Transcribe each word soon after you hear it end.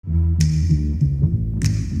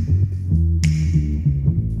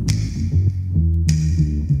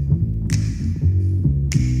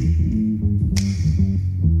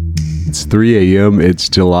3 a.m. It's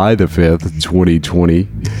July the 5th, 2020.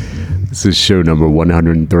 This is show number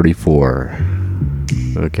 134.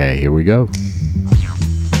 Okay, here we go.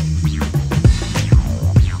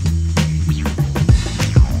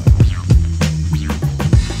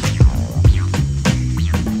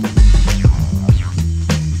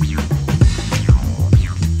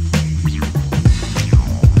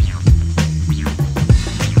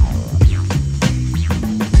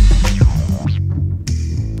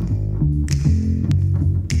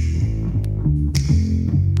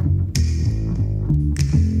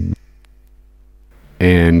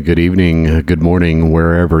 And good evening, good morning,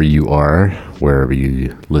 wherever you are, wherever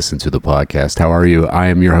you listen to the podcast. How are you? I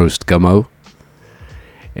am your host, Gummo.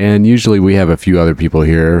 And usually we have a few other people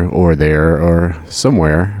here or there or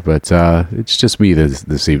somewhere, but it's just me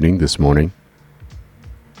this evening, this morning.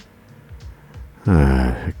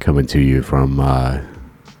 Coming to you from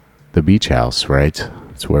the beach house, right?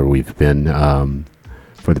 It's where we've been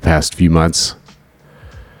for the past few months.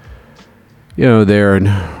 You know, there in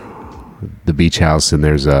the beach house, and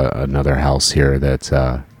there's another house here that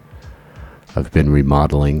I've been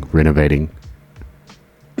remodeling, renovating.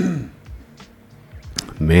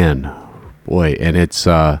 Man, boy, and it's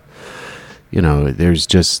you know, there's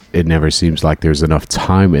just, it never seems like there's enough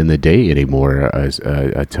time in the day anymore.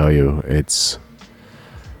 I tell you, it's,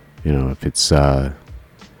 you know, if it's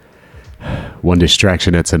one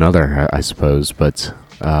distraction, it's another, I suppose. But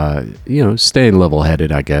you know, staying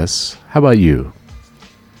level-headed, I guess. How about you?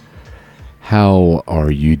 How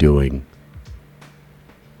are you doing?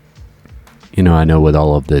 You know, I know with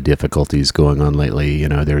all of the difficulties going on lately, you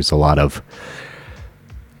know, there's a lot of,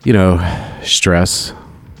 you know, stress,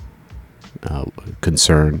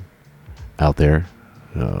 concern out there,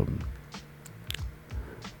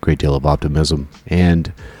 great deal of optimism,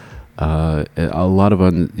 and a lot of,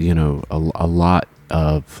 a lot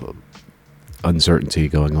of uncertainty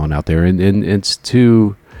going on out there. And it's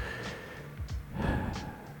too...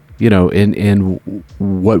 You know, and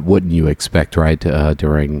what wouldn't you expect, right,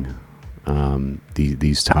 during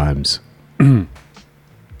these times? You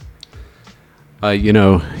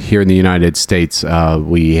know, here in the United States,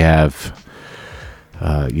 we have,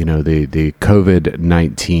 you know, the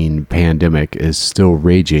COVID-19 pandemic is still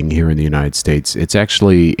raging here in the United States. It's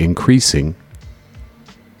actually increasing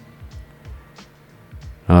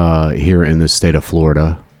here in the state of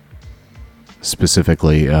Florida.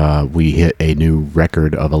 Specifically, we hit a new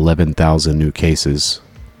record of 11,000 new cases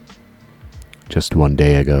just one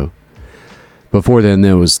day ago. Before then,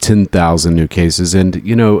 there was 10,000 new cases. And,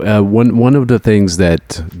 you know, one of the things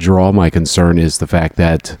that draw my concern is the fact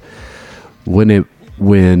that when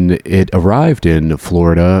it arrived in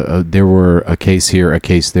Florida, there were a case here, a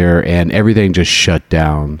case there, and everything just shut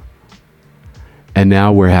down. And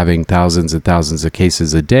now we're having thousands and thousands of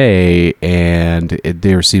cases a day, and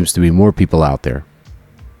there seems to be more people out there.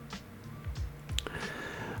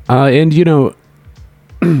 And, you know,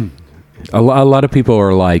 a lot of people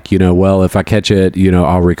are like, you know, well, if I catch it, you know,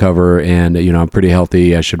 I'll recover, and, you know, I'm pretty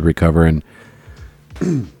healthy, I should recover. And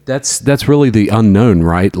that's really the unknown,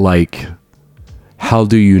 right? Like, how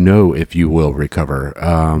do you know if you will recover?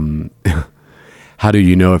 How do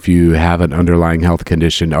you know if you have an underlying health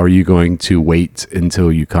condition? Are you going to wait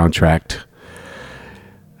until you contract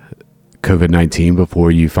COVID-19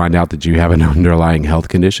 before you find out that you have an underlying health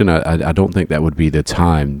condition? I don't think that would be the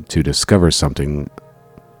time to discover something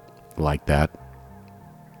like that.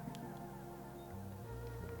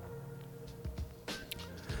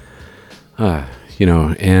 You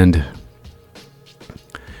know, and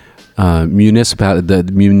the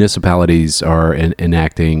municipalities are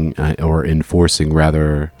enacting or enforcing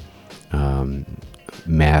rather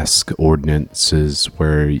mask ordinances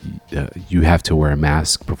where you have to wear a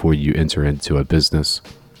mask before you enter into a business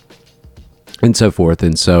and so forth.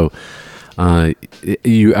 And so I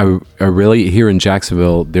really, here in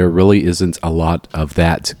Jacksonville, there really isn't a lot of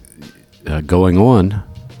that going on.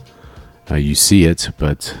 You see it,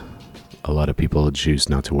 but a lot of people choose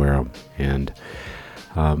not to wear them. And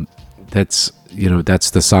that's, you know, that's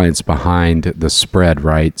the science behind the spread,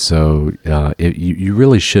 right? So you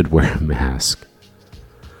really should wear a mask.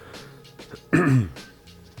 And,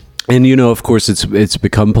 you know, of course, it's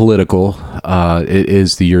become political. It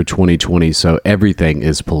is the year 2020, so everything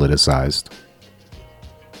is politicized.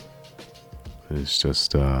 It's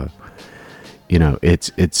just, you know,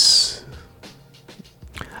 it's.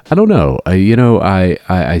 I don't know.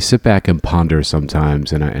 I sit back and ponder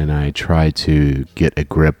sometimes, and I try to get a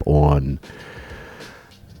grip on,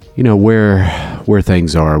 you know, where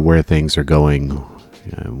things are going,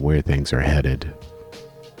 where things are headed.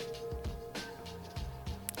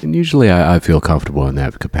 And usually I feel comfortable in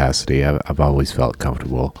that capacity. I've always felt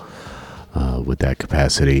comfortable with that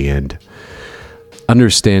capacity, and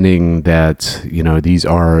understanding that, these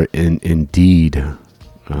are indeed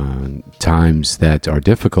times that are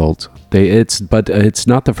difficult. But it's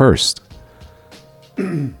not the first.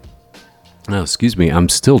 Oh, excuse me. I'm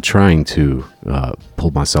still trying to pull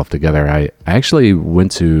myself together. I actually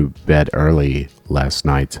went to bed early last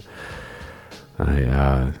night.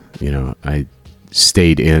 I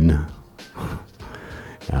stayed in.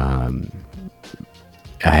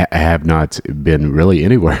 I have not been really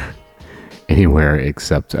anywhere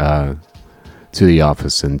except to the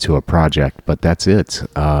office and to a project, but that's it.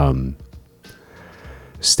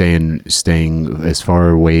 Staying as far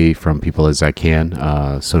away from people as I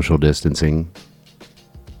can, social distancing,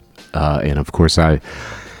 and of course I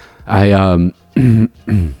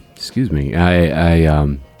excuse me,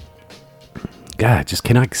 God, I just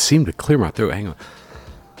cannot seem to clear my throat. Hang on.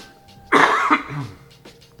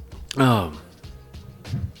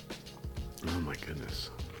 Oh my goodness.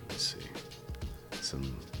 Let's see.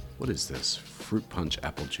 What is this? Fruit punch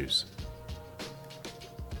apple juice.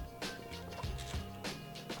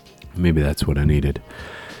 Maybe that's what I needed.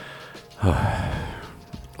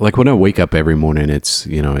 Like when I wake up every morning, it's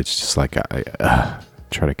just like I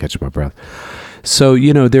try to catch my breath. So,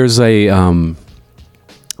 there's a,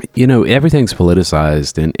 everything's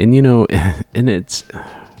politicized and and it's,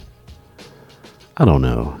 I don't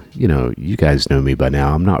know, you guys know me by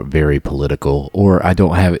now. I'm not very political, or I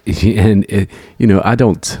don't have, and I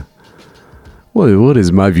don't, what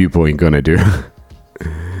is my viewpoint going to do?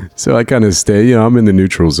 So I kind of stay, I'm in the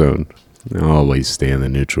neutral zone. I always stay in the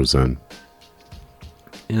neutral zone.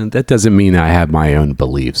 And that doesn't mean I have my own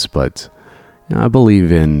beliefs, but I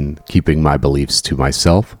believe in keeping my beliefs to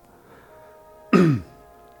myself.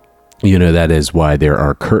 That is why there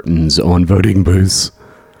are curtains on voting booths.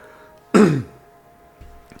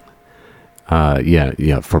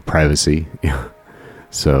 For privacy.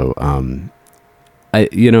 So,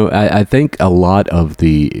 I think a lot of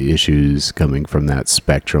the issues coming from that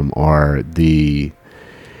spectrum are the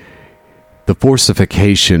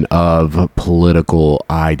forcification of political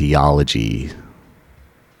ideology.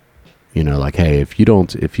 Like, hey, if you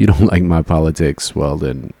don't like my politics, well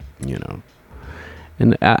then, and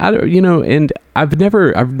and I've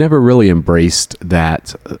never really embraced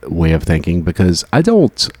that way of thinking, because I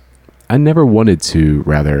never wanted to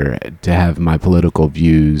have my political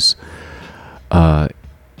views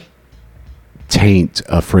taint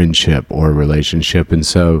a friendship or a relationship, and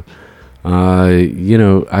so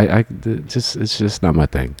it's just not my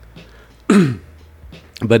thing.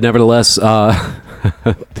 But nevertheless,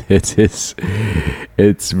 it's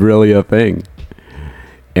really a thing,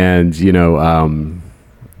 and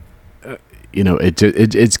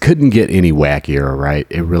it couldn't get any wackier, right?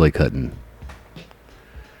 It really couldn't.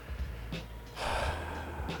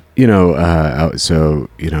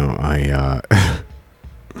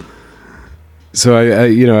 So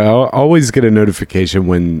I always get a notification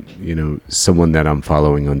when, someone that I'm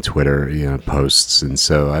following on Twitter, posts. And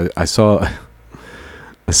so I saw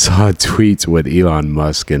a tweet with Elon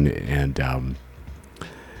Musk and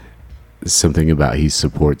something about he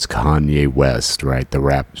supports Kanye West, right? The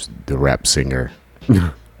rap singer.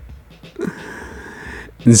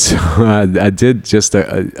 And so I did just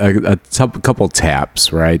a couple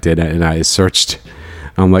taps, right? And I searched.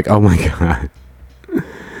 I'm like, oh my God.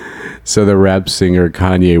 So the rap singer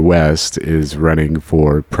Kanye West is running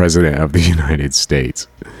for president of the United States.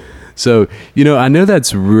 So, I know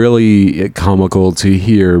that's really comical to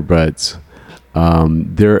hear, but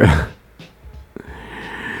there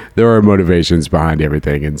are motivations behind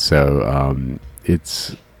everything. And so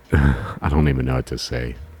it's, I don't even know what to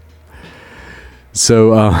say.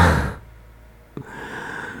 So, I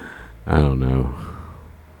don't know.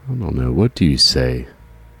 What do you say?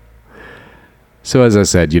 So as I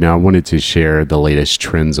said, I wanted to share the latest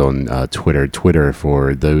trends on Twitter. Twitter,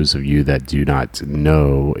 for those of you that do not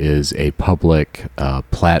know, is a public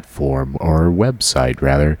platform, or website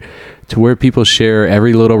rather, to where people share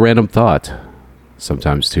every little random thought,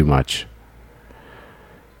 sometimes too much.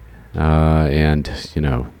 And,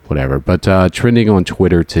 whatever. But trending on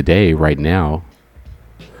Twitter today, right now,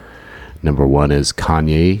 number one is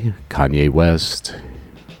Kanye West.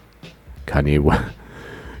 Kanye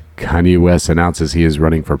West announces he is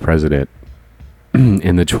running for president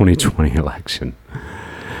in the 2020 election.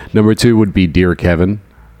 Number two would be Dear Kevin.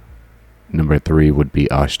 Number three would be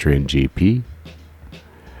Austrian GP.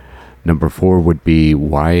 Number four would be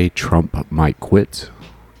Why Trump Might Quit.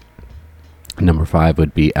 Number five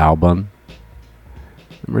would be Album.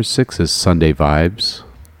 Number six is Sunday Vibes.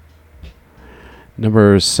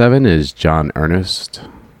 Number 7 is John Ernest.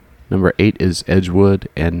 Number 8 is Edgewood.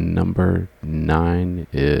 And number 9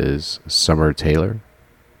 is Summer Taylor.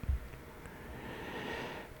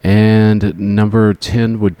 And number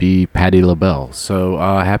 10 would be Patti LaBelle. So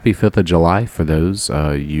happy 5th of July for those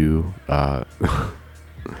you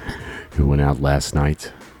who went out last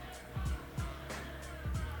night.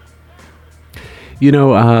 You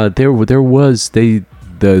know, there was the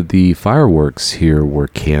fireworks here were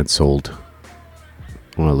canceled.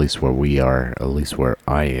 Well, at least where we are, at least where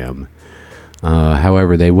I am.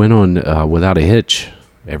 However, they went on without a hitch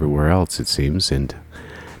everywhere else, it seems, and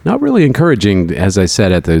not really encouraging, as I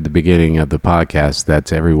said at the beginning of the podcast,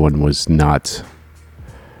 that everyone was not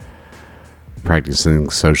practicing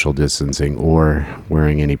social distancing or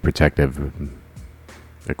wearing any protective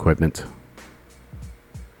equipment.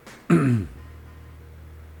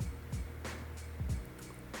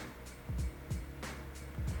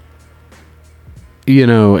 You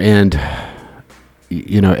know, and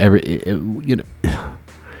you know,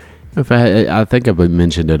 if I think I've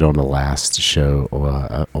mentioned it on the last show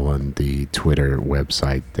on the Twitter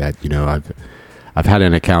website that, you know, I've had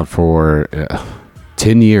an account for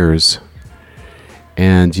 10 years,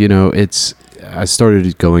 and you know, I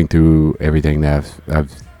started going through everything that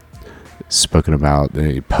I've spoken about,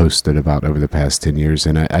 posted about over the past 10 years,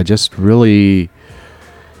 and I just really,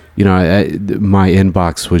 you know, my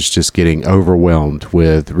inbox was just getting overwhelmed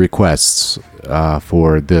with requests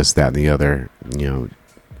for this, that, and the other, you know,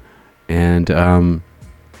 and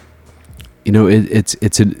you know, it's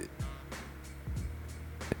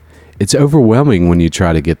overwhelming when you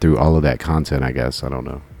try to get through all of that content, I guess. I don't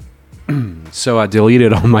know. So I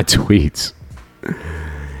deleted all my tweets,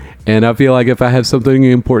 and I feel like if I have something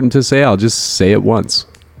important to say, I'll just say it once.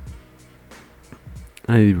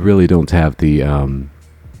 I really don't have the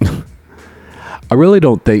I really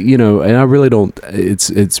don't think, you know, and I really don't,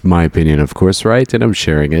 it's my opinion, of course, right? And I'm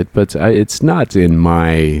sharing it, but it's not in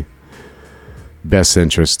my best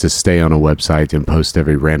interest to stay on a website and post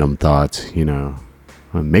every random thought, you know.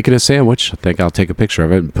 I'm making a sandwich. I think I'll take a picture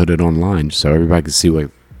of it and put it online so everybody can see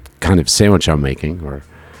what kind of sandwich I'm making, or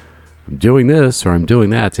I'm doing this, or I'm doing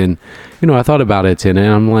that. And, you know, I thought about it, and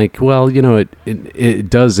I'm like, well, you know, it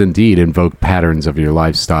does indeed invoke patterns of your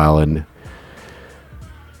lifestyle, and,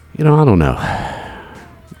 you know, I don't know.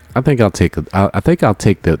 I think I'll take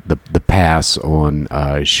the pass on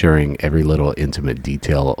sharing every little intimate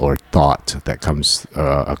detail or thought that comes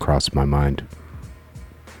across my mind.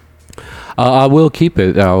 I will keep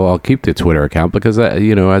it. I'll keep the Twitter account because,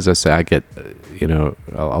 you know, as I say, I get, you know,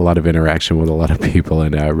 a lot of interaction with a lot of people,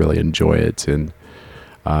 and I really enjoy it. And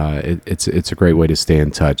it's a great way to stay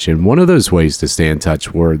in touch. And one of those ways to stay in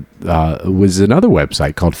touch was another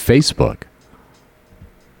website called Facebook.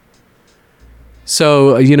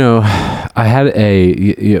 So, you know, I had I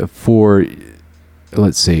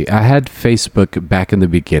had Facebook back in the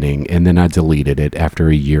beginning, and then I deleted it after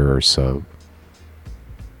a year or so.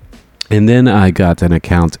 And then I got an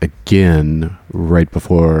account again right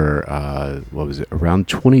before, around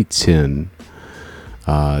 2010,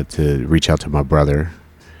 to reach out to my brother.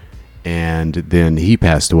 And then he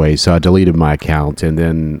passed away, so I deleted my account, and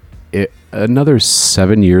then another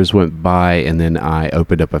 7 years went by, and then I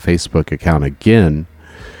opened up a Facebook account again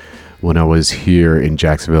when I was here in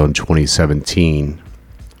Jacksonville in 2017,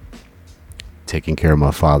 taking care of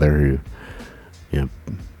my father, who, you know,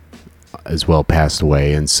 as well passed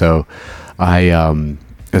away. And so I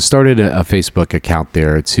started a Facebook account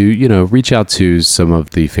there to, you know, reach out to some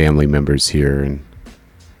of the family members here,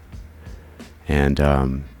 and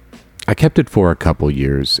I kept it for a couple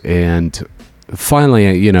years, and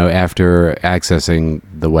finally, you know, after accessing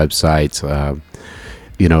the website,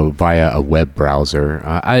 you know, via a web browser,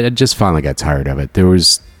 I just finally got tired of it.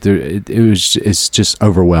 It's just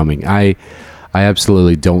overwhelming. I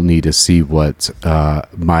absolutely don't need to see what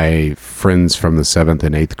my friends from the 7th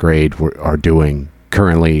and 8th grade are doing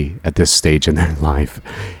currently at this stage in their life,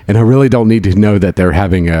 and I really don't need to know that they're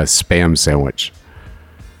having a spam sandwich.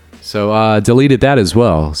 So I deleted that as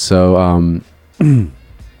well. So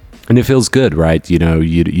and it feels good, right? You know,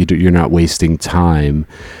 you're not wasting time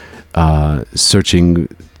searching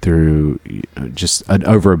through just an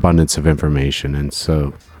overabundance of information, and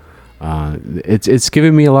so it's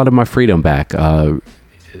given me a lot of my freedom back,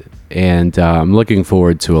 and I'm looking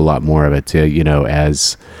forward to a lot more of it. You know,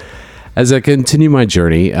 as I continue my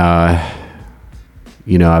journey,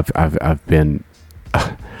 you know, I've been.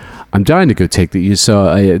 I'm dying to go take the.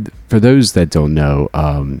 So for those that don't know,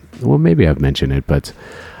 well, maybe I've mentioned it, but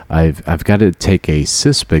I've got to take a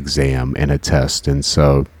CISP exam and a test, and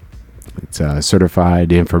so it's a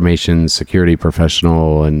certified information security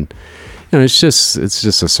professional, and it's just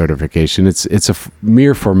a certification. It's a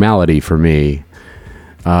mere formality for me.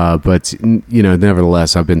 But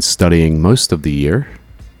nevertheless, I've been studying most of the year.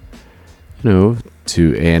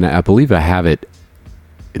 And I believe I have it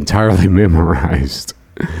entirely memorized.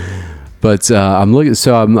 But I'm looking.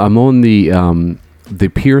 So I'm on the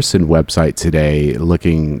Pearson website today,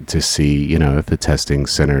 looking to see if the testing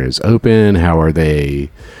center is open. How are they?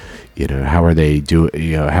 How are they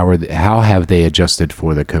how have they adjusted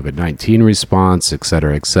for the COVID-19 response, et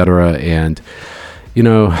cetera, et cetera. And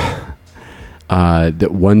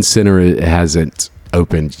that one center hasn't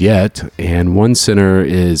opened yet, and one center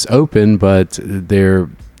is open, but their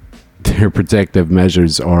protective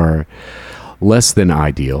measures are less than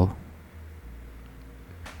ideal.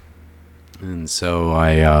 And so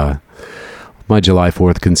my July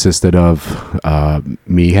 4th consisted of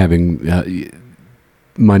me having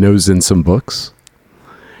my nose in some books,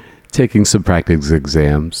 taking some practice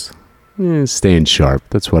exams, staying sharp.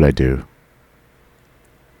 That's what I do.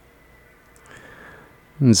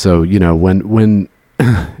 And so,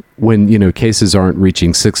 when cases aren't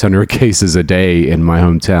reaching 600 cases a day in my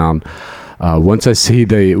hometown, once I see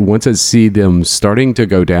them starting to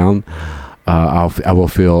go down, I will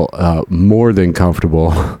feel more than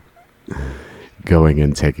comfortable going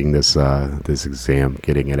and taking this exam,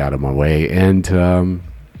 getting it out of my way, and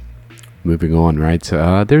moving on. Right,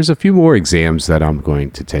 there's a few more exams that I'm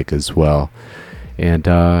going to take as well, and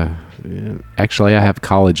actually, I have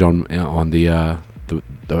college on the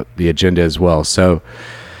agenda as well. So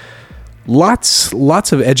lots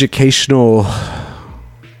of educational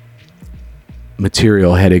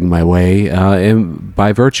material heading my way, and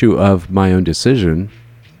by virtue of my own decision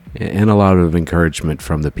and a lot of encouragement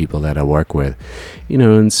from the people that I work with.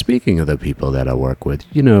 And speaking of the people that I work with,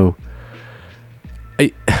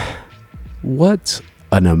 what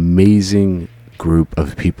an amazing group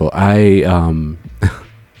of people. I've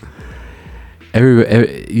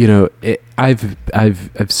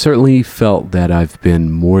certainly felt that I've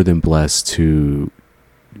been more than blessed to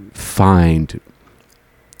find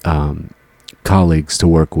colleagues to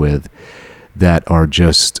work with that are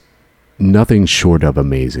just nothing short of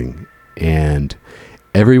amazing. And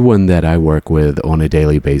everyone that I work with on a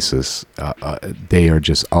daily basis, they are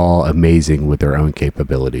just all amazing with their own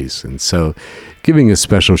capabilities. And so giving a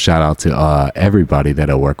special shout out to everybody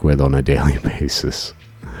that I work with on a daily basis.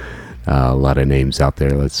 A lot of names out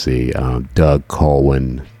there. Let's see. Doug,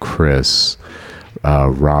 Colwyn, Chris,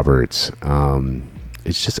 Robert.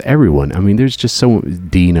 It's just everyone. I mean, there's just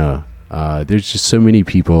Dina. There's just so many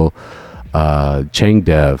people. Chang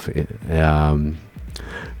Dev.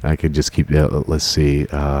 I could just keep. Let's see.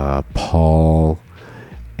 Paul,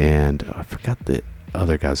 and I forgot the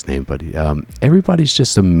other guy's name, but everybody's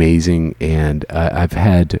just amazing, and I've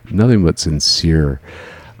had nothing but sincere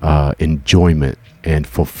enjoyment and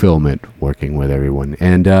fulfillment working with everyone,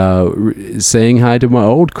 and saying hi to my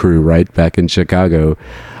old crew right back in Chicago.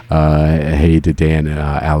 Hey to Dan,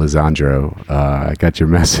 Alessandro. I got your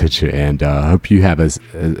message, and hope you have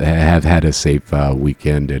had a safe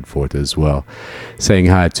weekend and forth as well. Saying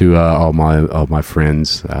hi to all my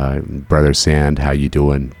friends, Brother Sand, how you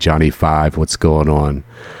doing? Johnny Five, what's going on?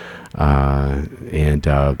 And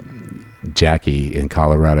Jackie in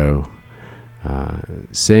Colorado.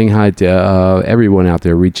 Saying hi to everyone out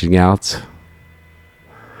there reaching out.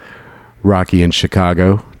 Rocky in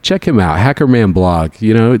Chicago. Check him out, Hackerman Blog.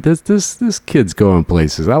 This kid's going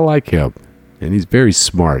places. I like him, and he's very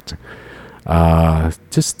smart.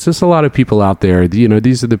 Just a lot of people out there.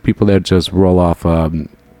 These are the people that just roll off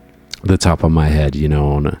the top of my head.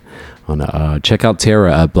 Check out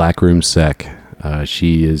Tara at Black Room Sec.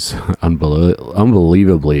 She is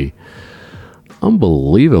unbelievably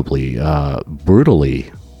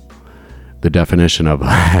brutally the definition of a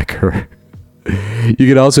hacker. You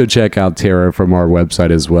can also check out Tara from our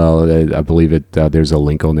website as well. I believe there's a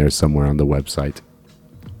link on there somewhere on the website.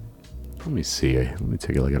 Let me see. Let me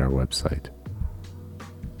take a look at our website.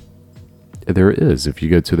 There is. If you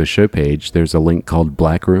go to the show page, there's a link called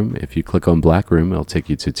Black Room. If you click on Black Room, it'll take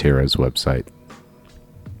you to Tara's website.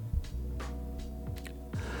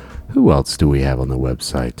 Who else do we have on the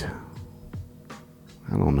website?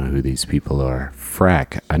 I don't know who these people are.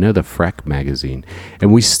 Frack. I know the Frack magazine.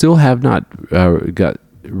 And we still have not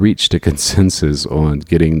reached a consensus on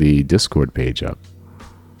getting the Discord page up.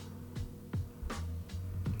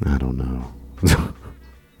 I don't know.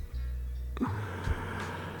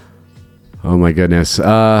 Oh my goodness.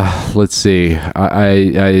 Let's see.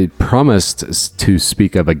 I promised to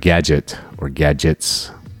speak of a gadget or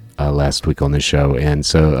gadgets last week on the show. And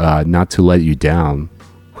so not to let you down,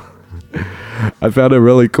 I found a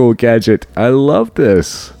really cool gadget. I love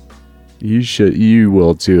this. You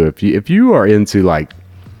will too. If you are into like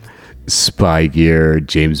spy gear,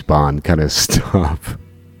 James Bond kind of stuff,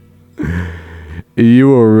 you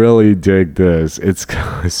will really dig this. It's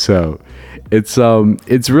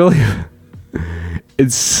really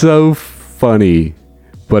it's so funny,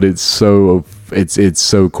 but it's so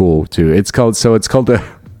cool too. It's called the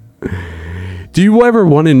Do you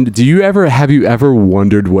ever have you ever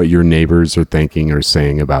wondered what your neighbors are thinking or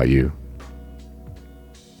saying about you?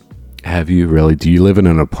 Have you really? Do you live in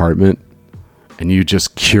an apartment and you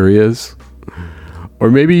just curious? Or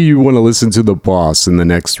maybe you want to listen to the boss in the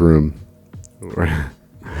next room.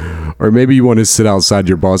 Or maybe you want to sit outside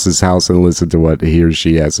your boss's house and listen to what he or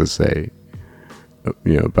she has to say,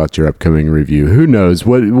 about your upcoming review. Who knows?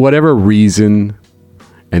 Whatever reason,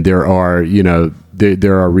 and there are,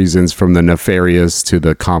 there are reasons from the nefarious to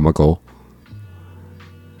the comical.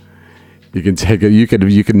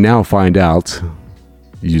 You can now find out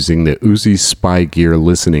using the Uzi Spy Gear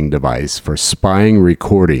listening device for spying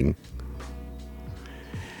recording.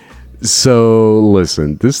 So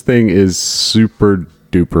listen, this thing is super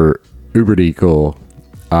duper uberty cool.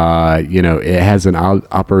 It has an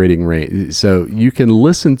operating range, so you can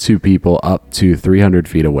listen to people up to 300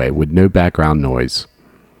 feet away with no background noise.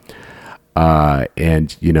 Or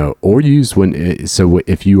use so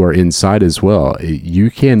if you are inside as well,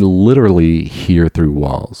 you can literally hear through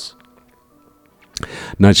walls.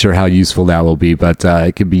 Not sure how useful that will be, but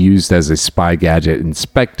it can be used as a spy gadget,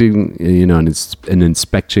 inspecting, an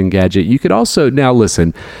inspection gadget. You could also, now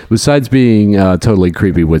listen, besides being totally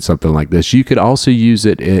creepy with something like this, you could also use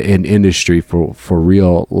it in industry for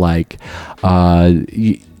real, like,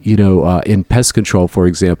 in pest control, for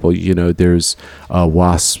example, there's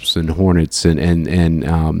wasps and hornets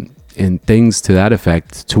and things to that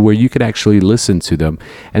effect, to where you could actually listen to them.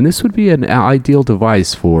 And this would be an ideal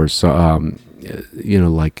device for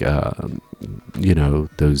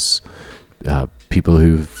those people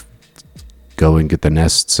who go and get the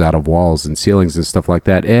nests out of walls and ceilings and stuff like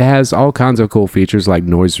that. It has all kinds of cool features like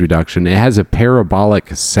noise reduction. It has a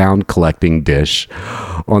parabolic sound collecting dish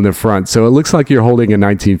on the front, so it looks like you're holding a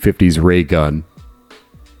 1950s ray gun.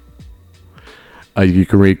 You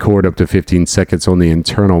can record up to 15 seconds on the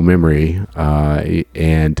internal memory,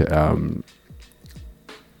 and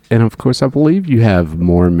of course, I believe you have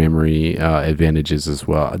more memory advantages as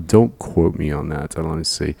well. Don't quote me on that. I don't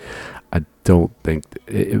see. I don't think.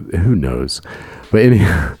 Who knows? But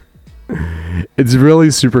anyhow, it's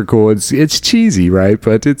really super cool. It's cheesy, right?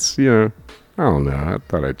 But it's I don't know. I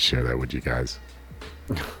thought I'd share that with you guys.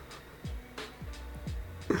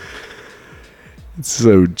 It's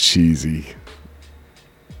so cheesy.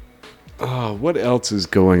 Oh, what else is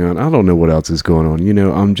going on? I don't know what else is going on.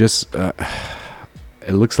 I'm just.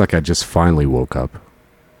 It looks like I just finally woke up.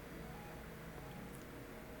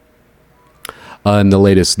 In the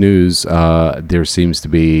latest news, there seems to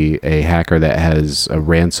be a hacker that has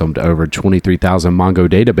ransomed over 23,000 Mongo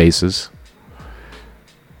databases.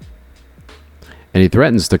 And he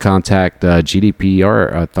threatens to contact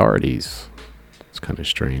GDPR authorities. It's kind of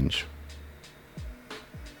strange.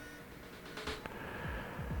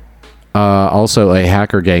 Also, a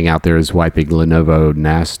hacker gang out there is wiping Lenovo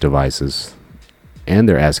NAS devices. And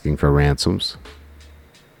they're asking for ransoms.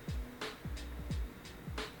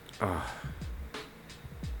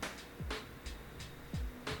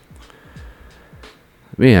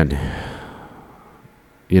 Man,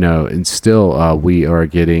 and still we are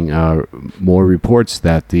getting more reports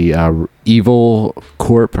that the evil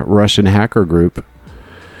corp Russian hacker group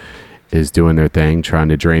is doing their thing, trying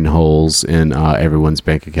to drain holes in everyone's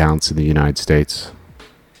bank accounts in the United States.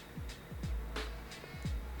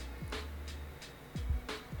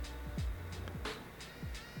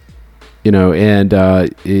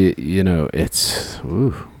 It's,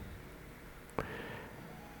 ooh.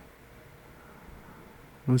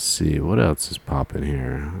 Let's see, what else is popping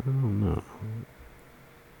here? I don't know.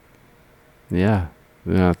 Yeah,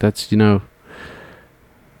 that's, it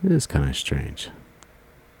is kind of strange.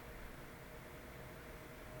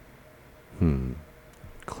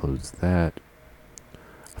 Close that.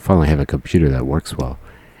 I finally have a computer that works well.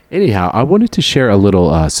 Anyhow, I wanted to share a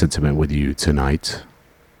little sentiment with you tonight.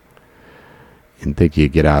 Didn't think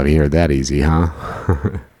you'd get out of here that easy, huh?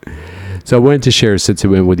 So I wanted to share a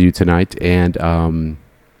sentiment with you tonight, and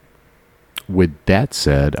with that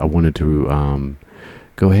said, I wanted to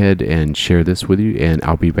go ahead and share this with you, and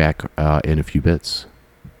I'll be back in a few bits.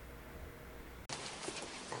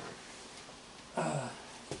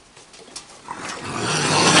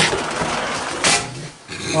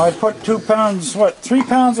 I put 3 pounds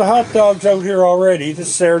of hot dogs out here already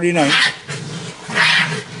this Saturday night.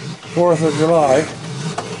 4th of July.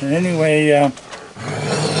 And anyway,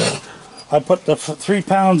 I put the 3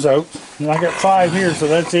 pounds out, and I got 5 here, so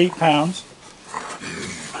that's 8 pounds.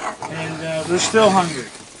 And they're still hungry.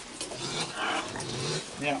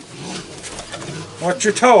 Yeah. Watch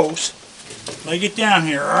your toes. Lay it down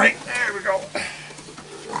here, alright? There we go.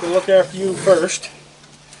 We'll look after you first.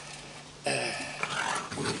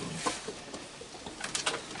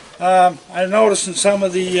 I noticed in some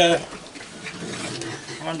of the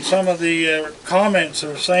comments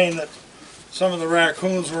are saying that some of the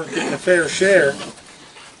raccoons weren't getting a fair share,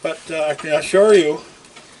 but I can assure you,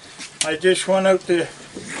 I just went out to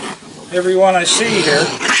everyone I see here.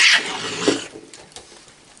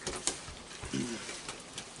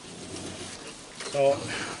 So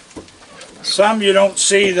some you don't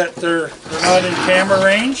see that they're not in camera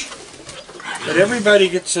range, but everybody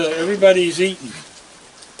gets everybody's eating.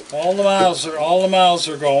 All the mouths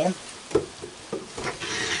are going.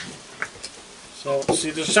 So see,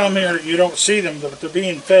 there's some here that you don't see them, but they're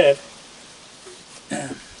being fed.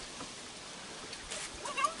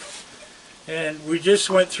 And we just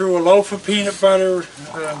went through a loaf of peanut butter.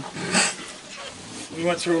 We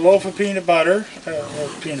went through a loaf of peanut butter,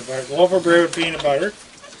 loaf of bread with peanut butter,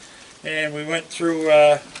 and we went through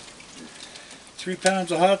 3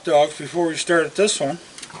 pounds of hot dogs before we started this one.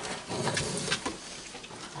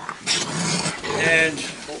 And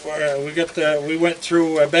we went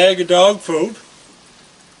through a bag of dog food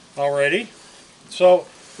already. So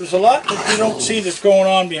there's a lot that you don't see that's going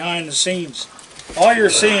on behind the scenes. All you're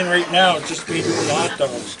seeing right now is just me doing the hot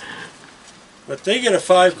dogs. But they get a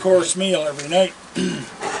 5-course meal every night.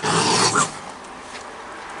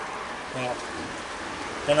 Well,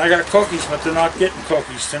 and I got cookies, but they're not getting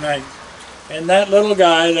cookies tonight. And that little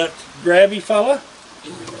guy, that grabby fella,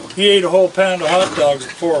 he ate a whole pound of hot dogs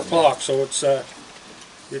at 4 o'clock, so it's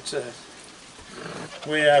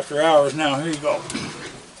way after hours now. Here you go.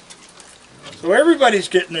 So everybody's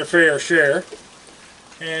getting their fair share,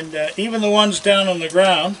 and even the ones down on the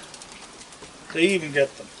ground, they even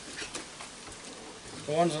get them.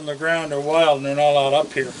 The ones on the ground are wild and they're not out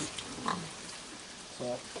up here.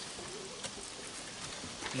 So,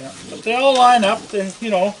 yeah, but they all line up, then, you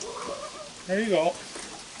know, there you go.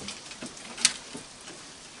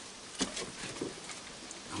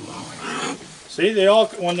 See, they all,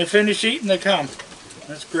 when they finish eating, they come.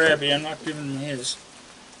 That's Grabby, I'm not giving him his.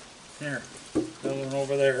 Here, that one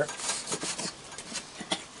over there.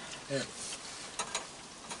 There.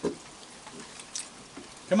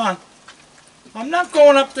 Come on. I'm not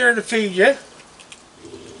going up there to feed you.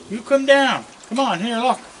 You come down. Come on, here,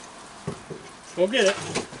 look. Go get it.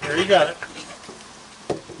 There, you got it.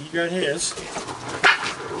 You got his.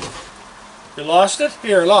 You lost it?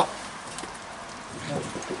 Here, look.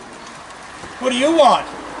 What do you want?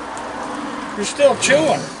 You're still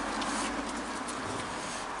chewing.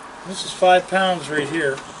 This is 5 pounds right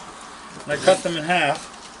here. And I cut them in half.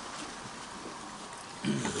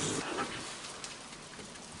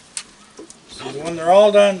 So when they're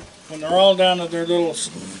all done to their little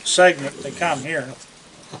segment, they come here.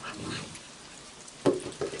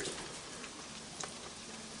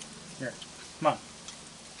 Here, come on.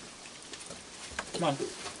 Come on.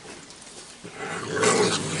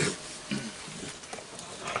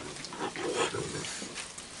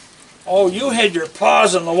 Oh, you had your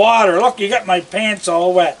paws in the water. Look, you got my pants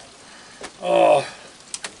all wet. Oh.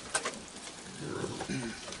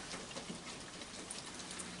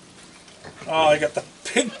 Oh, I got the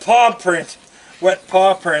big paw print, wet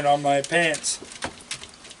paw print on my pants.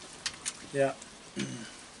 Yeah.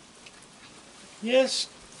 Yes,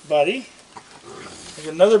 buddy. There's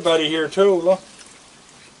another buddy here too, look.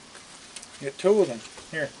 You got 2 of them.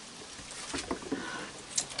 Here.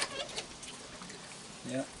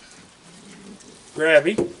 Yeah.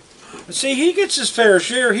 Grabby. But see, he gets his fair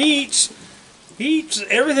share. He eats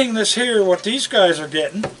everything this here, what these guys are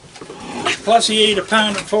getting. Plus he ate a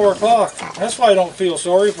pound at 4 o'clock. That's why I don't feel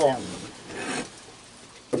sorry for him.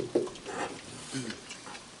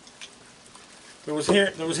 There was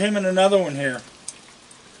him and another one here.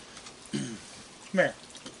 Come here.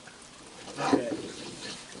 Okay.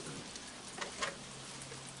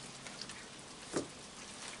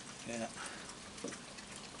 Yeah.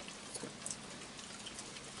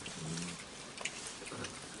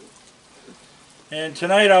 And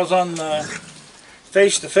tonight I was on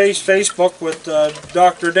face-to-face Facebook with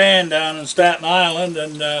Dr. Dan down in Staten Island,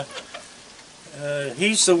 and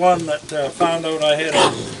he's the one that found out I had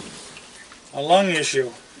a lung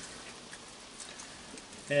issue.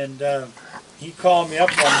 And he called me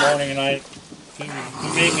up one morning, and he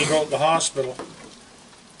made me go to the hospital.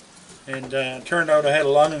 And it turned out I had a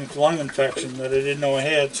lung infection that I didn't know I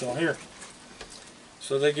had. So here.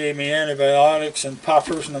 So they gave me antibiotics and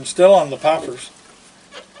puffers, and I'm still on the puffers.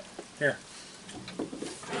 Here.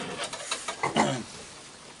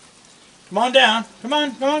 Come on down. Come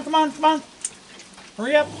on, come on, come on, come on.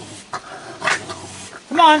 Hurry up.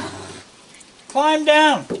 Come on. Climb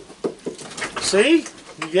down. See?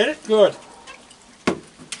 You get it? Good.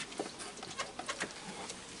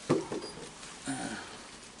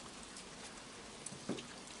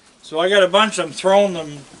 So I got a bunch I'm throwing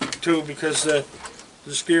them to because they're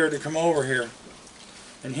scared to come over here.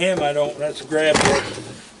 And him, I don't, that's a grab.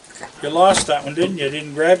 You lost that one, didn't you?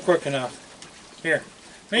 Didn't grab quick enough. Here.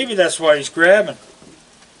 Maybe that's why he's grabbing.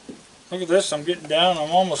 Look at this, I'm getting down,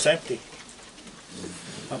 I'm almost empty.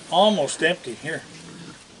 I'm almost empty. Here.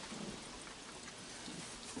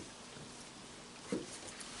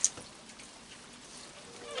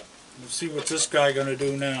 Let's see what this guy gonna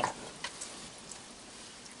do now.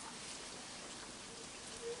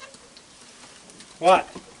 What?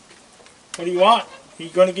 What do you want? Are you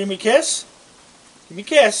gonna give me a kiss? Give me a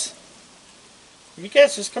kiss. Give me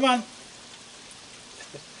kisses, come on.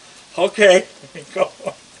 Okay, go.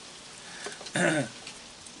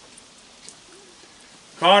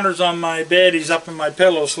 Connor's on my bed, he's up in my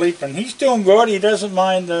pillow sleeping. He's doing good, he doesn't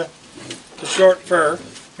mind the short fur.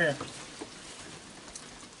 Here.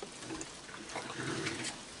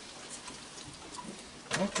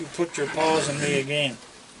 Don't you put your paws on me again.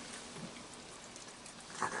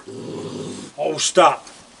 Oh, stop.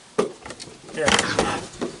 Here.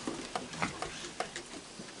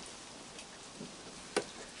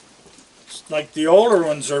 It's like the older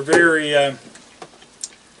ones are very, they're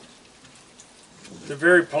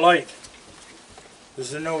very polite.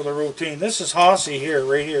 Because they know the routine. This is Hossie here,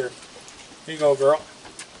 right here. Here you go, girl.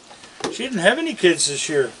 She didn't have any kids this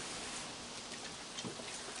year.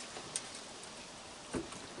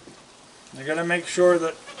 I gotta make sure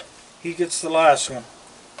that he gets the last one.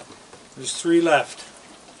 There's 3 left.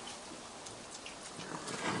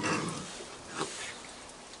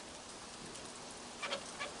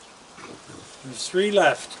 There's 3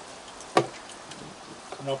 left.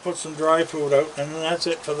 And I'll put some dry food out, and then that's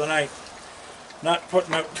it for the night. Not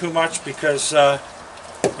putting out too much because I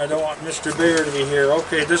don't want Mr. Bear to be here.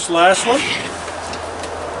 Okay, this last one.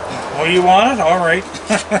 Oh, you want it? All right.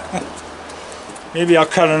 Maybe I'll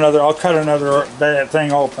cut another bad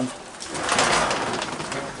thing open.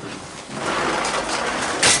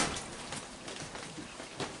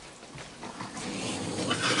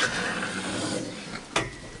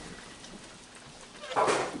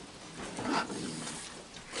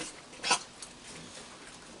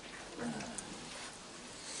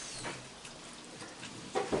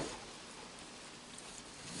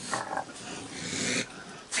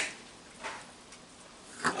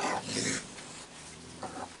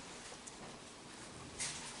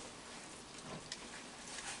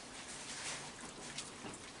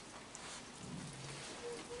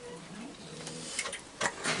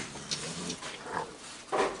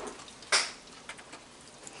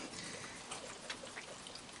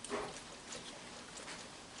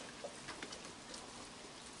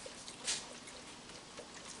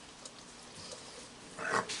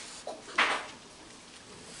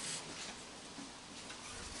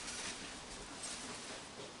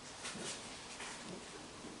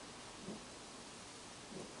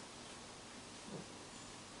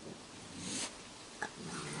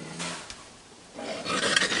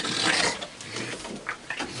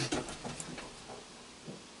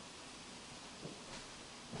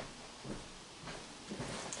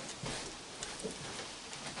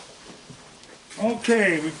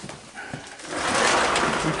 Okay, we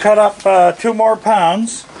cut up 2 more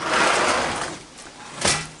pounds,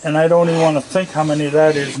 and I don't even want to think how many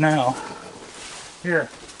that is now. Here.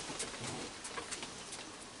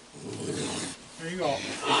 There you go.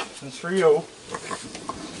 That's for you.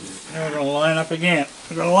 Now we're going to line up again.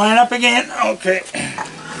 We're going to line up again. Okay.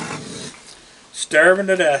 Starving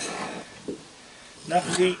to death.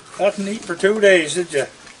 Nothing to eat for 2 days, did you?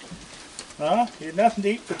 Huh? You had nothing to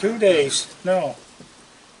eat for 2 days. No.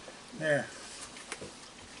 There.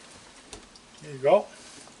 There you go.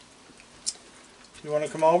 You want to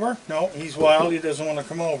come over? No, he's wild. He doesn't want to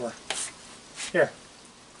come over. Here.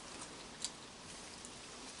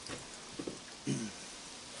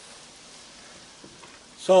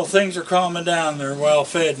 So things are calming down. They're well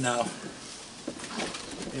fed now.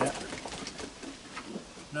 Yeah.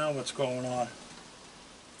 Now what's going on?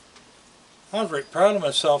 I was very proud of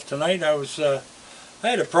myself tonight. I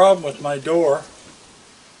had a problem with my door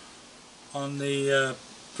on the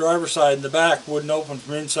driver's side in the back. Wouldn't open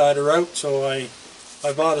from inside or out, so I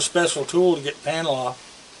bought a special tool to get panel off.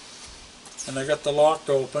 and I got the lock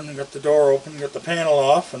open, and got the door open, got the panel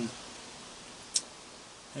off, and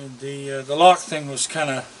the lock thing was kind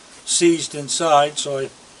of seized inside, so I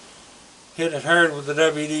hit it hard with the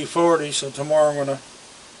WD-40. So tomorrow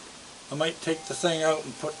I might take the thing out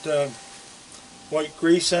and put white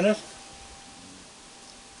grease in it,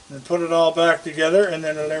 and put it all back together, and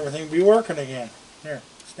then everything be working again. Here,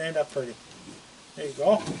 stand up pretty. There you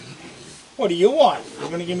go. What do you want? You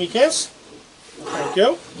going to give me a kiss? Thank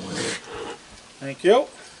you. Thank you.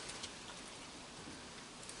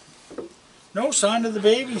 No sign of the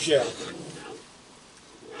babies yet.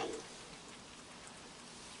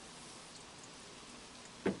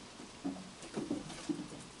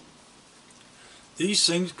 These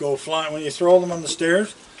things go flying. When you throw them on the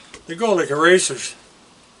stairs, they go like erasers.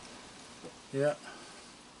 Yeah.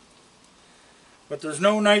 But there's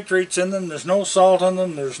no nitrates in them, there's no salt in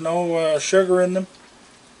them, there's no sugar in them.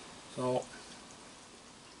 So,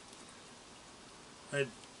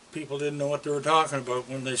 people didn't know what they were talking about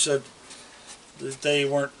when they said that they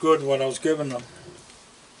weren't good, what I was giving them.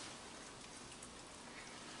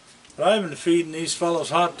 But I've been feeding these fellows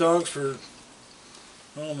hot dogs for,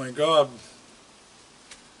 oh my God,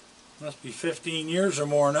 must be 15 years or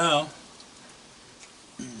more now.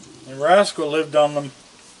 And Rascal lived on them.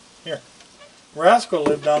 Here. Rascal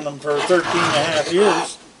lived on them for 13 and a half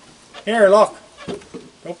years. Here, look.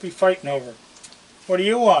 Don't be fighting over it. What do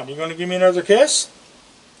you want? You going to give me another kiss?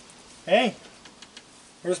 Hey,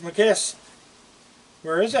 where's my kiss?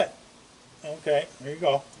 Where is it? Okay, here you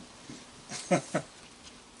go.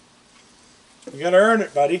 You got to earn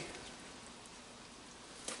it, buddy.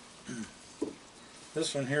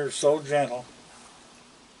 This one here is so gentle.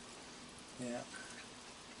 Yeah.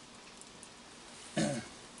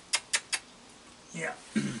 Yeah.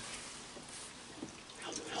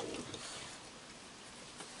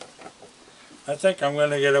 I think I'm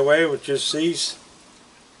going to get away with just these.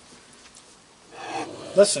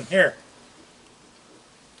 Listen, here.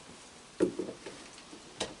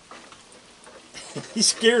 He's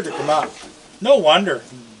scared to come out. No wonder.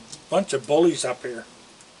 Bunch of bullies up here.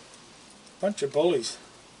 Bunch of bullies.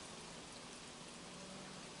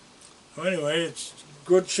 Well, anyway, it's a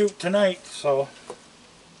good shoot tonight, so.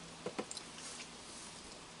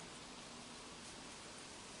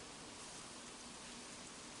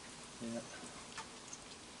 Yeah.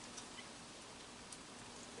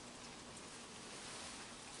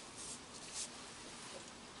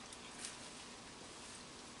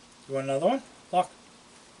 You want another one? Look.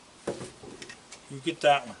 You get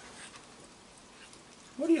that one.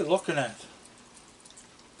 What are you looking at?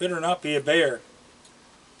 Better not be a bear.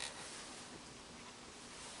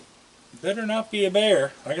 Better not be a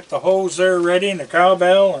bear. I got the hose there ready and the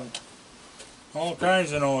cowbell and all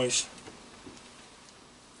kinds of noise.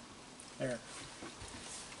 There.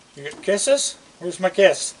 You get kisses? Where's my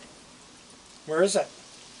kiss? Where is it?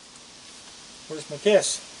 Where's my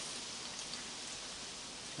kiss?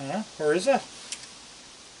 Huh? Where is it?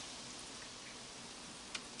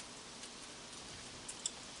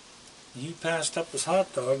 He passed up his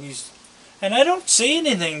hot dog. And I don't see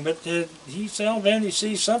anything, but he's evidently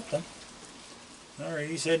sees something. All right,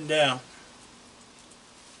 he's heading down.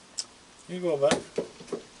 Here you go, bud.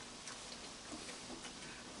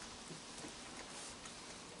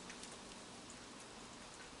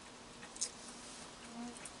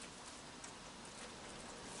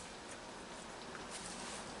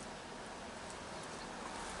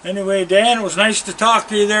 Anyway, Dan, it was nice to talk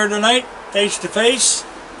to you there tonight, face to face.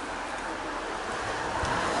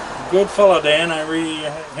 Good fellow, Dan.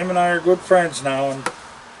 Him and I are good friends now. And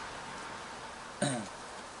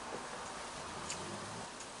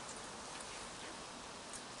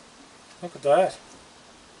look at that.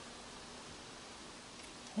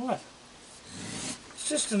 What? It's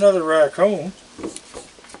just another raccoon.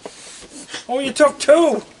 Oh, you took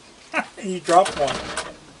two. You dropped one.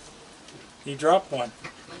 You dropped one.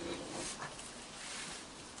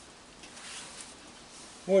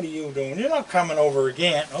 What are you doing? You're not coming over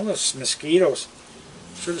again. Oh, those mosquitoes.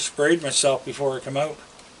 Should have sprayed myself before I come out.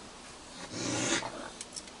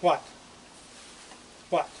 What?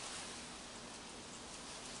 What?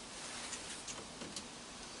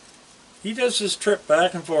 He does his trip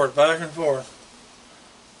back and forth, back and forth.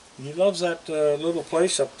 He loves that little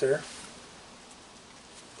place up there.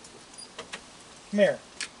 Come here.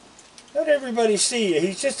 Let everybody see you.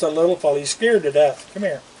 He's just a little fella. He's scared to death. Come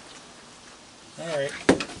here. Alright.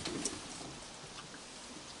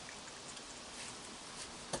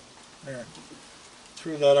 There.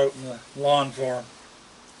 Threw that out in the lawn for him.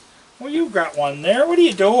 Well, you got one there. What are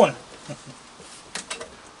you doing?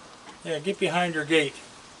 Yeah, get behind your gate.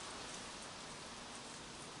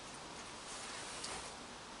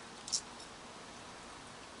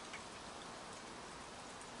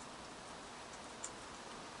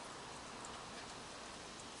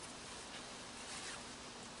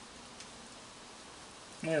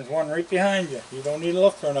 There's one right behind you. You don't need to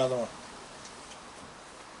look for another one.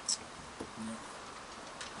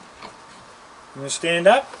 You want to stand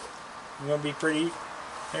up? You're going to be pretty...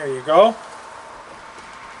 There you go.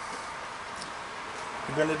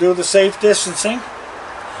 You're going to do the safe distancing.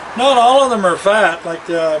 Not all of them are fat. Like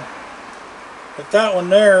that one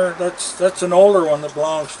there, that's an older one that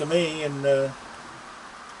belongs to me. And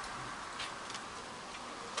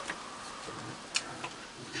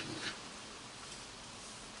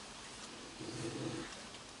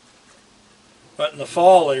but in the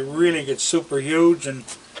fall they really get super huge and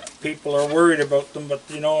people are worried about them. But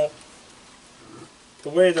you know, the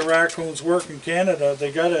way the raccoons work in Canada,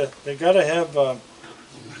 they gotta have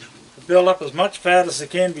build up as much fat as they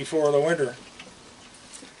can before the winter,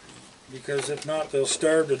 because if not they'll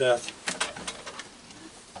starve to death.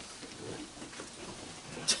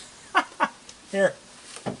 Here.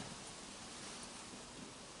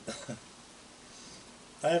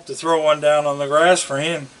 I have to throw one down on the grass for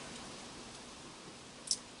him.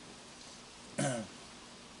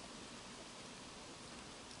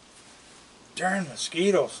 Darn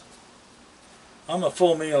mosquitoes. I'm a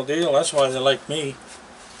full meal deal, that's why they like me.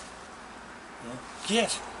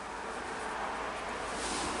 Get.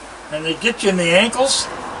 And they get you in the ankles.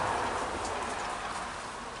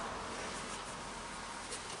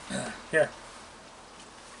 Here.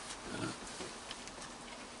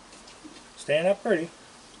 Stand up pretty.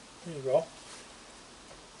 There you go.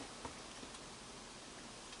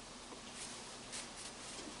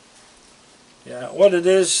 Yeah, what it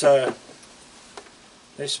is,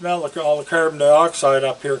 they smell like all the carbon dioxide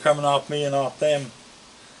up here coming off me and off them.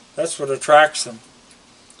 That's what attracts them.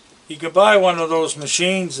 You can buy one of those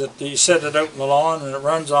machines that you set it out in the lawn and it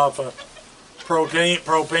runs off a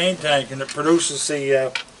propane tank and it produces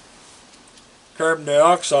the carbon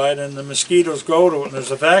dioxide, and the mosquitoes go to it, and there's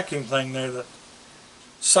a vacuum thing there that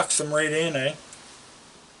sucks them right in, eh?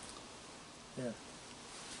 Yeah.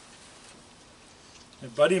 A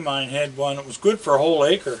buddy of mine had one. It was good for a whole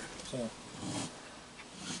acre, so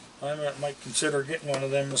I might consider getting one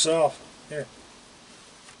of them myself. Here.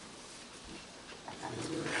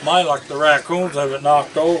 My luck, the raccoons have it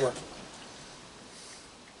knocked over.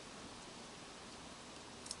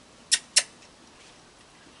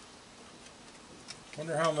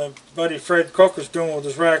 Wonder how my buddy Fred Cook is doing with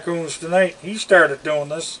his raccoons tonight. He started doing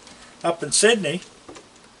this up in Sydney,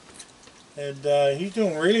 and he's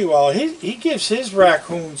doing really well. He gives his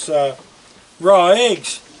raccoons raw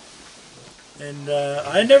eggs, and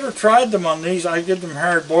I never tried them on these. I give them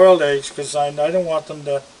hard-boiled eggs because I don't want them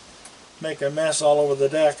to make a mess all over the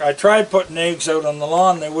deck. I tried putting eggs out on the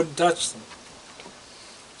lawn, they wouldn't touch them.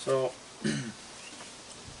 So,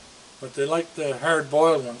 but they like the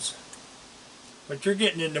hard-boiled ones. But you're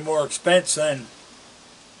getting into more expense then.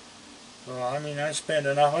 So, I mean, I spend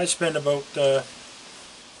enough. I spend about,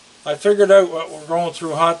 I figured out what we're going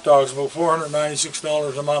through hot dogs, about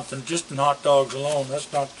 $496 a month, and just in hot dogs alone.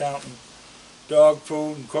 That's not counting dog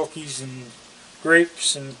food and cookies and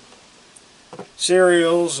grapes and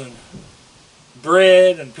cereals and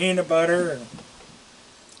bread and peanut butter.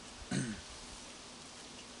 And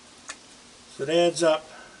so it adds up.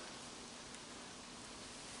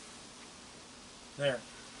 There.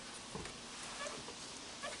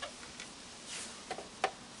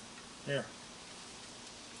 Here.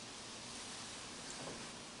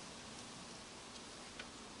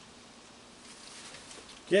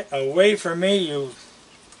 Get away from me, you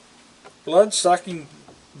blood-sucking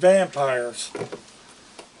vampires.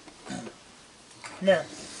 Come here.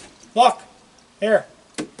 Look. Here.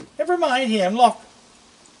 Never mind him. Look.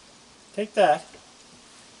 Take that.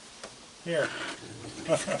 Here.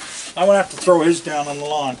 I'm going to have to throw his down on the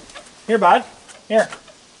lawn. Here, bud. Here.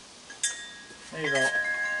 There you go.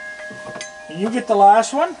 And you get the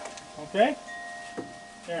last one. Okay?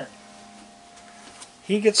 Here.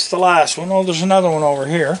 He gets the last one. Oh, there's another one over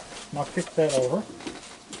here. I'll kick that over.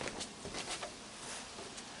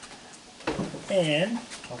 And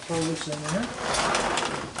I'll throw this in there.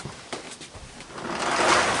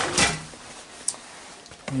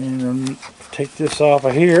 And take this off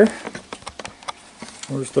of here.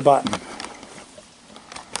 Where's the button?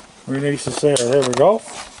 Release this there. There we go.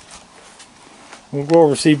 We'll go over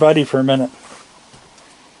and see Buddy for a minute.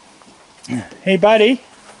 Hey, Buddy.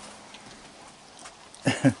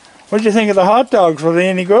 What'd you think of the hot dogs? Were they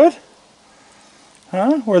any good?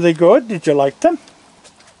 Huh? Were they good? Did you like them?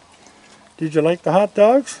 Did you like the hot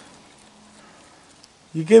dogs?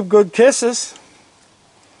 You give good kisses.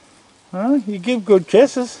 Huh? You give good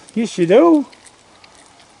kisses. Yes, you do.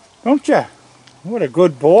 Don't you? What a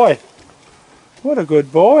good boy. What a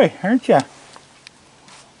good boy, aren't you?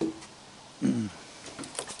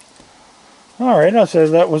 Alright, I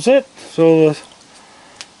said that was it. So the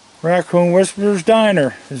Raccoon Whisperer's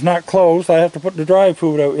Diner is not closed. I have to put the dry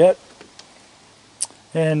food out yet.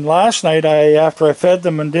 And last night, after I fed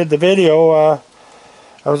them and did the video, I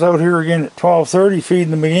was out here again at 12:30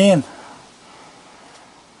 feeding them again.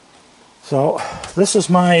 So this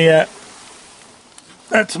is my,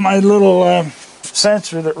 that's my little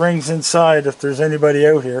sensor that rings inside if there's anybody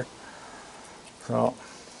out here. So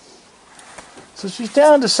she's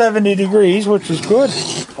down to 70 degrees, which is good.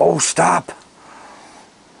 Oh, stop.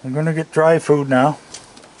 I'm going to get dry food now.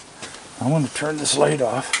 I'm going to turn this light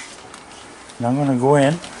off. And I'm going to go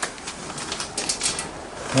in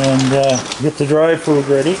and get the dry food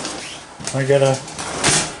ready. I got to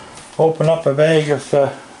open up a bag of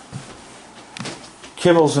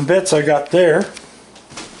kibbles and bits I got there.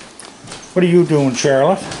 What are you doing,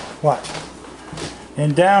 Charlotte? What?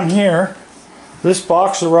 And down here, this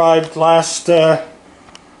box arrived last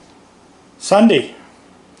Sunday.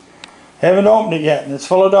 Haven't opened it yet, and it's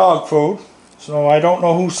full of dog food. So I don't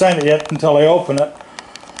know who sent it yet until I open it.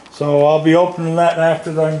 So I'll be opening that after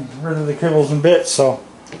I'm rid of the kibbles and bits. So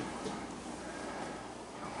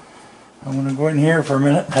I'm going to go in here for a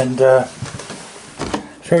minute and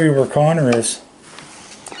show you where Connor is.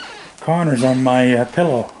 Connor's on my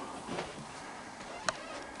pillow.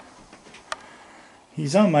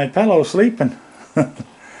 He's on my pillow sleeping.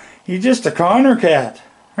 You're just a Connor cat,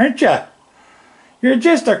 aren't you? You're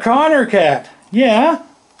just a Connor cat. Yeah.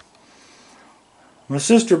 My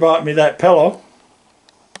sister bought me that pillow.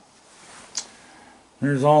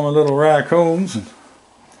 There's all my little raccoons.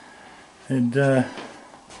 And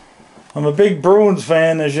I'm a big Bruins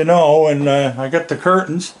fan, as you know, and I got the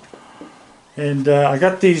curtains. And I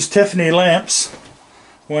got these Tiffany lamps,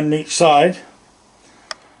 one on each side.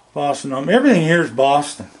 Boston. Everything here is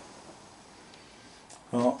Boston.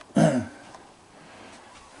 Well, as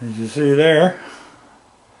you see there,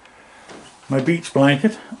 my beach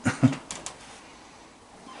blanket.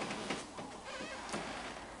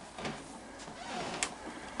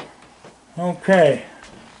 Okay,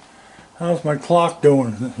 how's my clock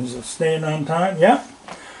doing? Is it staying on time? Yeah.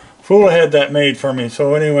 Fool had that made for me.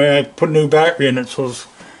 So anyway, I put a new battery in it, so it's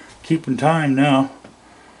keeping time now.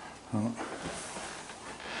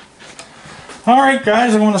 Alright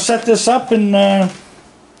guys, I'm going to set this up and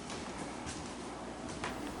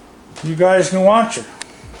you guys can watch it.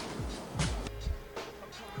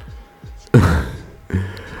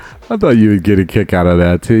 I thought you would get a kick out of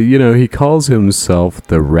that too. You know, he calls himself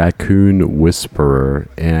the Raccoon Whisperer,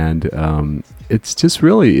 and it's just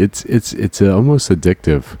really it's almost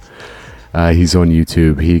addictive. He's on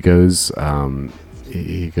YouTube. He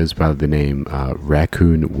goes by the name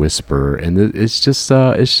Raccoon Whisperer, and it's just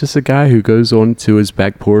a guy who goes onto his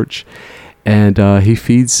back porch and he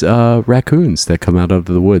feeds raccoons that come out of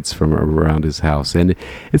the woods from around his house, and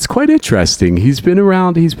it's quite interesting. He's been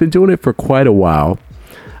doing it for quite a while.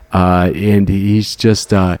 And he's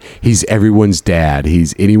just, he's everyone's dad.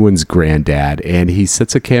 He's anyone's granddad. And he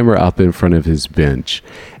sets a camera up in front of his bench.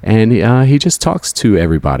 And he just talks to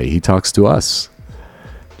everybody. He talks to us.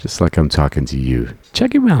 Just like I'm talking to you.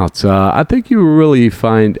 Check him out. I think you really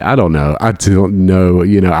find, I don't know.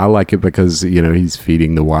 You know, I like it because, you know, he's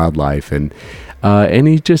feeding the wildlife. And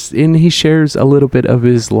he shares a little bit of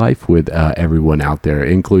his life with everyone out there,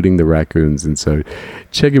 including the raccoons. And so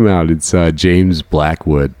check him out. It's James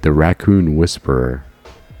Blackwood, the Raccoon Whisperer.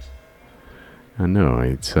 I know,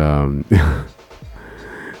 it's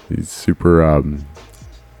he's super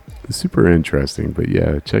interesting, but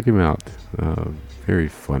yeah, check him out. Very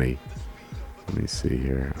funny. Let me see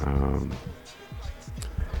here.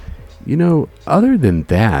 You know, other than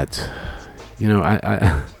that, you know,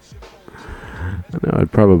 I know I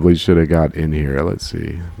probably should have got in here. Let's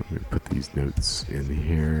see. Let me put these notes in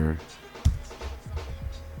here.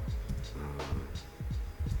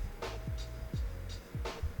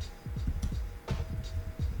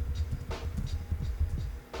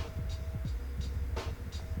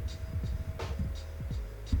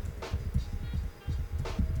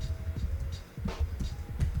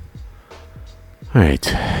 All right,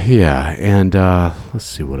 yeah, and let's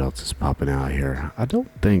see what else is popping out here. I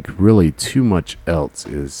don't think really too much else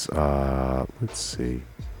is, let's see.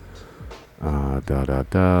 No,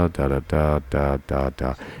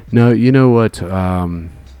 you know what,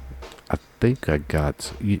 I think I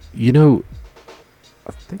got, you know,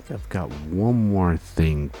 I think I've got one more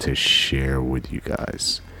thing to share with you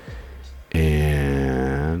guys.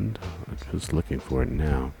 And I'm just looking for it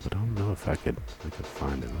now, but I don't know if I could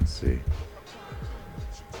find it. Let's see.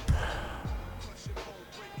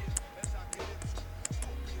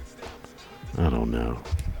 I don't know.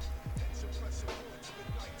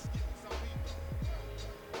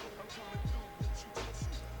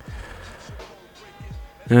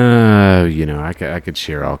 I could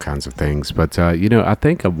share all kinds of things, but I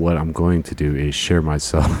think of what I'm going to do is share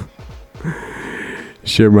myself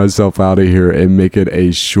out of here and make it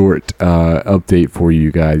a short update for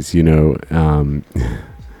you guys. I'm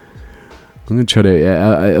gonna try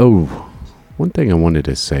to. One thing I wanted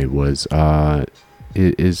to say was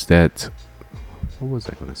is that, what was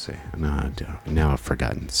I going to say? Now I've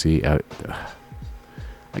forgotten. See, I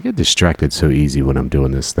get distracted so easy when I'm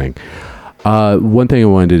doing this thing. One thing I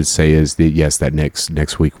wanted to say is that yes, that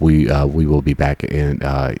next week we will be back in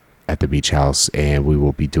at the beach house, and we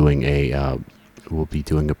will be doing a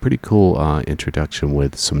pretty cool introduction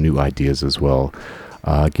with some new ideas as well.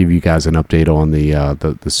 Give you guys an update on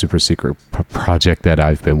the super secret project that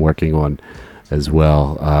I've been working on as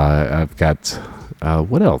well. I've got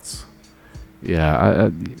what else? Yeah,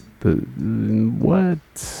 what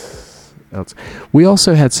else? We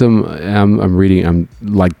also had some. I'm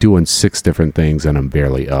like doing 6 different things, and I'm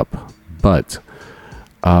barely up. But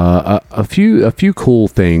a few cool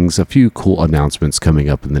things, a few cool announcements coming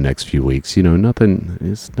up in the next few weeks. Nothing.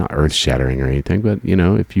 It's not earth shattering or anything, but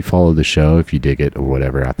if you follow the show, if you dig it or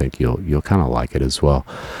whatever, I think you'll kind of like it as well.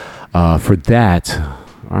 For that,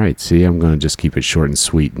 all right. See, I'm going to just keep it short and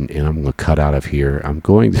sweet, and I'm going to cut out of here. I'm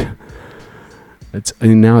going to.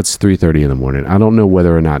 Now it's 3:30 in the morning. I don't know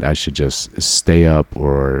whether or not I should just stay up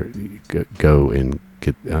or go and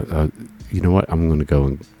get. You know what? I'm going to go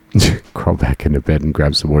and crawl back into bed and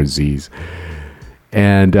grab some more Z's.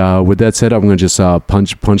 And with that said, I'm going to just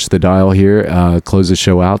punch the dial here, close the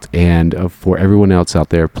show out. And for everyone else out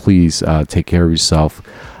there, please take care of yourself.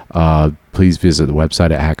 Please visit the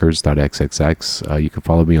website at hackers.xxx. You can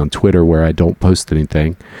follow me on Twitter, where I don't post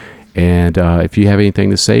anything. And if you have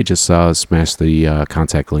anything to say, just smash the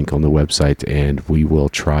contact link on the website, and we will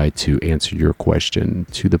try to answer your question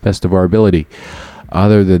to the best of our ability.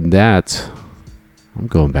 Other than that, I'm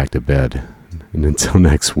going back to bed. And until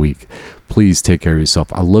next week, please take care of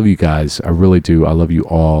yourself. I love you guys. I really do. I love you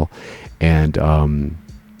all. And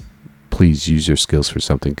please use your skills for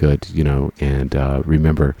something good, and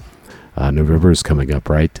remember, November is coming up,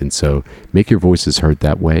 right? And so make your voices heard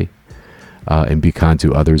that way. And be kind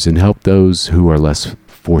to others and help those who are less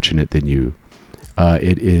fortunate than you.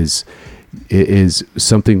 It is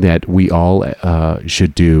something that we all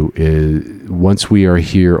should do. Is once we are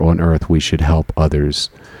here on earth, we should help others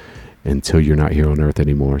until you're not here on earth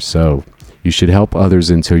anymore. So you should help others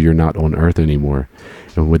until you're not on earth anymore.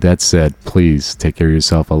 And with that said, please take care of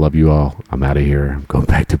yourself. I love you all. I'm out of here. I'm going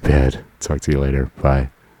back to bed. Talk to you later. Bye.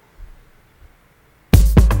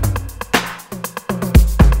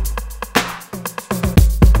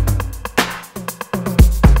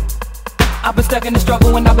 I've been stuck in the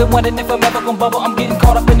struggle and I've been wondering if I'm ever gonna bubble. I'm getting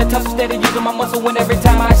caught up in the tussle, steady using my muscle. And every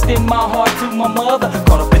time I extend my heart to my mother,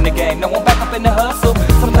 caught up in the game, now I'm back up in the hustle.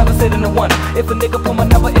 Sometimes I sit in the wonder if a nigga pull my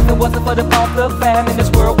number, if it wasn't for the pump the fam. In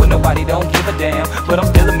this world where nobody don't give a damn, but I'm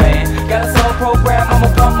still a man. Got a soul program,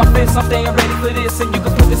 I'ma pump my fist. I'm staying ready for this, and you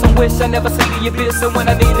can put this on wish. I never see the abyss, and when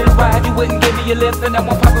I needed a ride, you wouldn't give me a lift. And now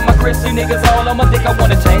I'm popping my Chris. You niggas all on my dick. I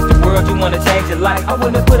wanna change the world, you wanna change your life. I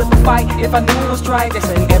wouldn't put up a fight if I knew it was right. They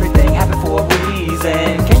say everything happened for a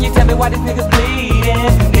reason. Can you tell me why these niggas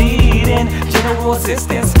bleeding, needing general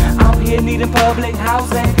assistance? Out here needing public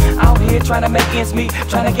housing, out here trying to make ends meet,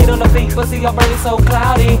 trying to get on the feet, but see our bird is so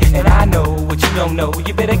cloudy. And I know what you don't know,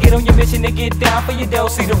 you better get on your mission and get down for your dough.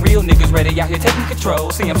 See the real niggas ready out here taking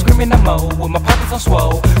control. See I'm screaming I'm mo with my pockets on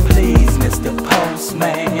swole. Please Mr.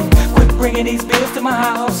 Postman, quit bringing these bills to my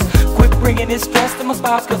house, quit bringing this stress to my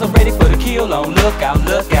spouse, cause I'm ready for the kill on. Look out,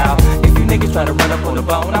 look out. If you niggas try to run up on the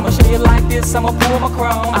bone, I'ma show you like this, I'ma pull my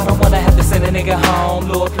chrome. I don't wanna have to send a nigga home.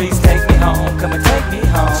 Lord, please take me home, come and take me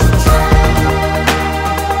home.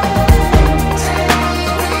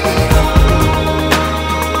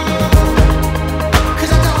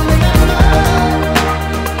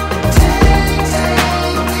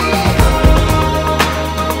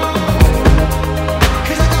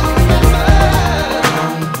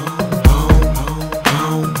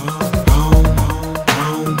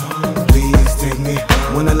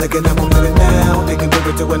 Looking up, I'm living now. They can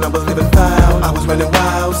it to when I was living foul. I was running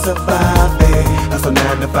wild, surviving. Hustle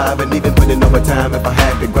 9 to 5 and even putting overtime if I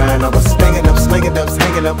had to grind. I was slinging up,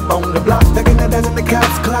 hanging up on the block. Taking a dozen the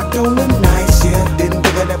cops clocked on the night shift. Didn't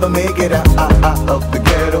think I'd ever make it out of the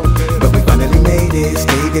ghetto, but we finally made it.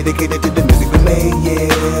 Stay dedicated to the music we made,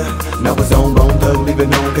 yeah. Now it's on, Bone Thug,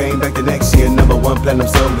 leaving home. Came back the next year, #1 platinum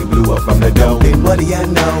song. We blew up from the dough. Then what do you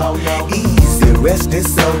know? Easy rest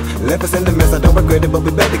is so. Left us in the mess, I don't regret it, but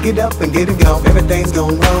we better get up and get it gone. Everything's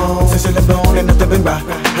gone wrong since you left on and nothing been right.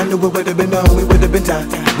 I knew it would have been on, we would have been tight.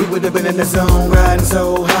 We would have been in the zone, riding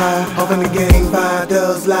so high. Off in the game, fire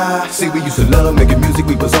does lie. See, we used to love making music,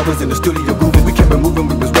 we was always in the studio grooving. We kept it moving,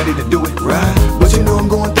 we was ready to do it right. But you know I'm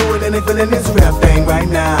going through it and they feeling this rap thing right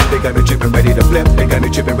now. They got me tripping, ready to flip. They got me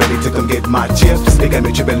tripping, ready to come get my chips. They got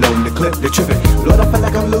me tripping, loading the clip, they tripping. Lord, I feel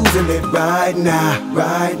like I'm losing it right now,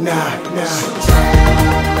 right now, now.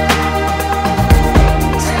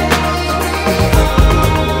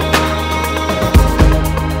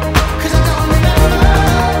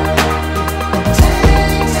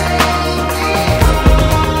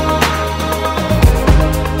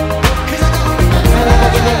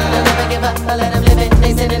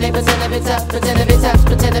 Pretend to be tough,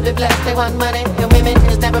 pretend to be blessed. They want money and women,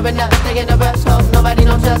 it's never enough. They in a rush, hope nobody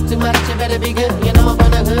don't trust too much. You better be good, you know I'm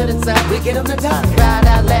from the hood inside. We get on the top, ride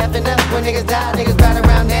out laughing up when niggas die. Niggas ride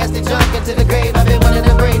around nasty, drunk into the grave. I've been one of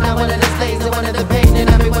the brave, not one of the slaves, and one of the pain, and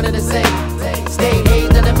I be one of the same. Stay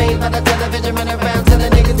hazed and amazed by the television, run around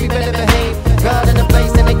telling niggas we better behave. God in the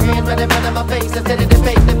place and they grin right in front of my face. Instead of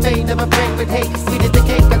debate, the fate of a break with hate. Sweet as the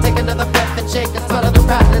cake, I take another breath and shake. I swallow the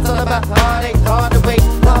pride, it's all about heartache, hard to wait.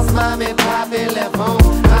 Lost mom and poppy, left home.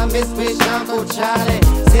 I miss wish Uncle Charlie.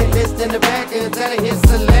 Sit list in the record, telling his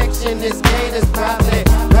selection. This gate is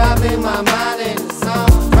probably my mind in the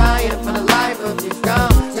song. Crying for the life of you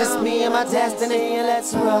gone. Just me and my destiny, and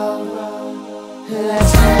let's roll.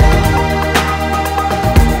 Let's roll.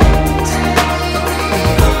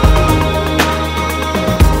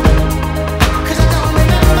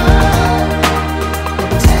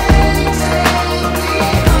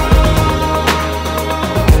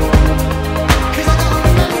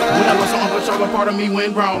 Part of me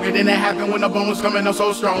went wrong, and then that happened when the bones coming up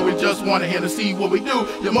so strong. We just wanted him to see what we do.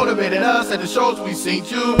 You motivated us at the shows we seen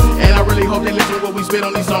you, and I really hope they listen to what we spit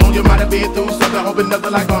on these songs. You might have been through something, hoping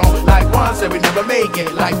nothing like home. Like one said we never make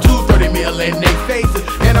it, like 230 mil in they faces,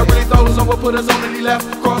 and I really thought someone put us on and he left,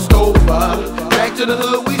 crossed over. Back to the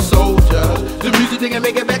hood, we soldiers. The music didn't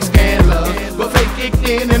make it back scandalous, but fake kicked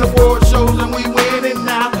in award shows and we winning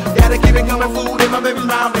now. Gotta keep it coming, food in my baby's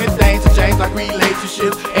mouth, and things have changed like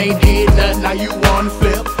relationships. Ain't did nothing, now you wanna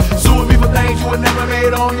flip. Suing me for things you would never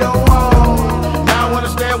made on your own. Now I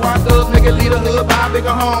understand why thugs make it lead a hood, buy a bigger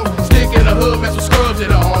home. Stick in the hood, mess with scrubs in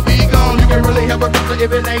the arm. Be gone, you can really help a doctor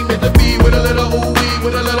if it ain't meant to be. With a little ooh-wee,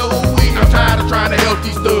 with a little ooh-wee. I'm tired of trying to help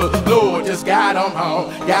these thugs. Lord, just guide them home,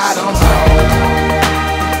 guide them home.